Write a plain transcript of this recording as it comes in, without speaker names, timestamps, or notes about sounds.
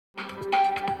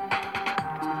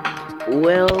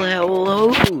Well,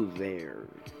 hello there.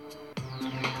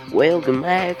 Welcome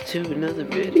back to another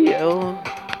video.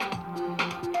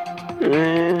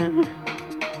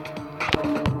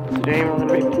 Today we're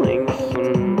gonna be playing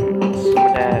some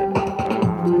of that,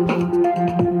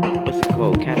 what's it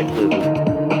called? Cataclysm.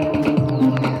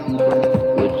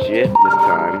 Legit this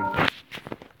time.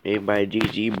 Made by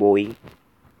GG boy.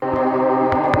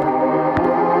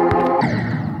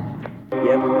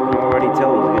 Yeah, but we can already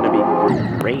tell it's gonna be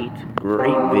great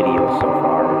video so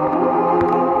far.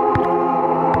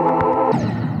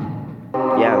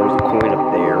 Yeah, there's a coin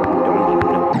up there. We don't even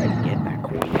know how to get that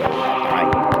coin though without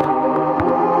dying.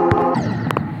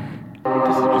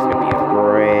 This is just gonna be a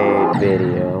great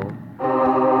video.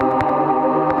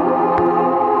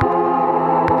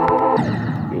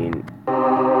 I mean, I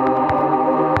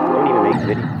don't even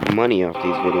make money off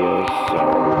these videos, so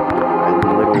I'm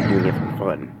literally doing it for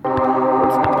fun.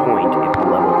 What's the point if the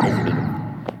level isn't even...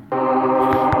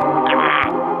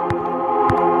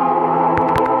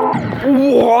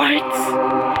 What?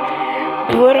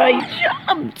 But I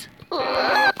jumped!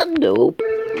 Nope.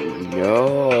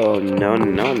 No.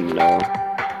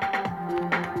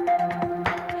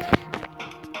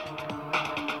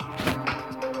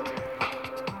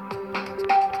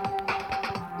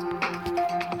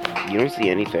 You don't see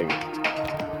anything.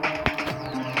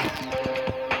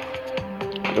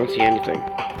 I don't see anything. Okay.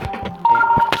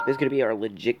 This is gonna be our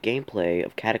legit gameplay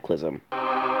of Cataclysm.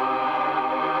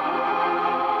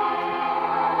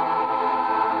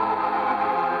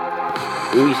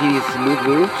 Ooh, you see these smooth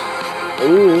moves?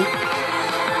 Ooh.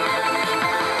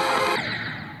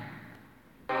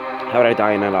 How would I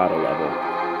die in an auto level?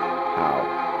 How?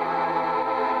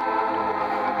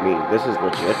 I mean, this is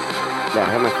legit. Yeah, I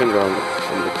have my finger on the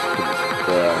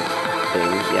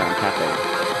thing. Yeah, I'm tapping.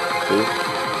 See?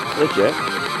 Legit.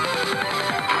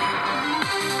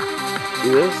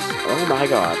 See this? Oh my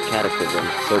god, Cataclysm.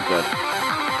 So good.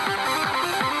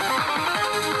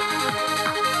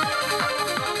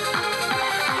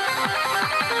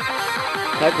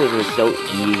 Cataclysm is so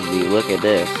easy. Look at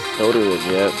this. So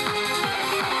legit.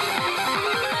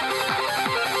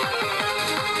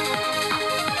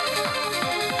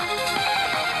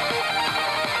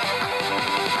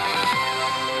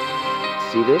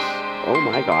 See this? Oh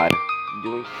my god. I'm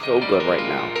doing so good right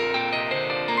now.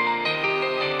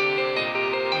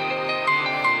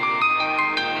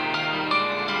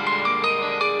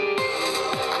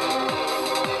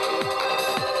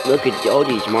 Look at all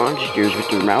these monsters with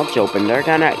their mouths open. They're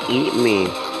gonna eat me.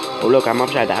 Oh look, I'm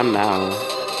upside down now.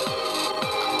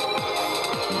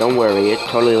 Don't worry, it's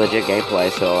totally legit gameplay,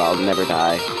 so I'll never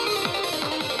die.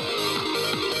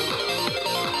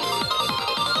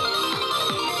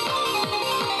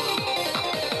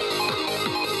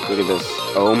 Look at this.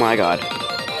 Oh my god.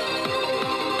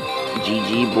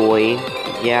 GG boy.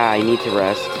 Yeah, I need to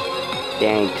rest.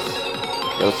 Thanks.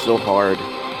 That was so hard.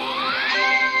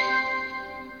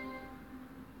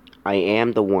 I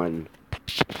am the one.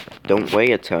 Don't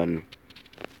weigh a ton.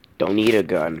 Don't need a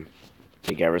gun.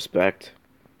 To get respect.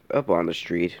 Up on the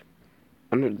street.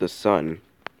 Under the sun.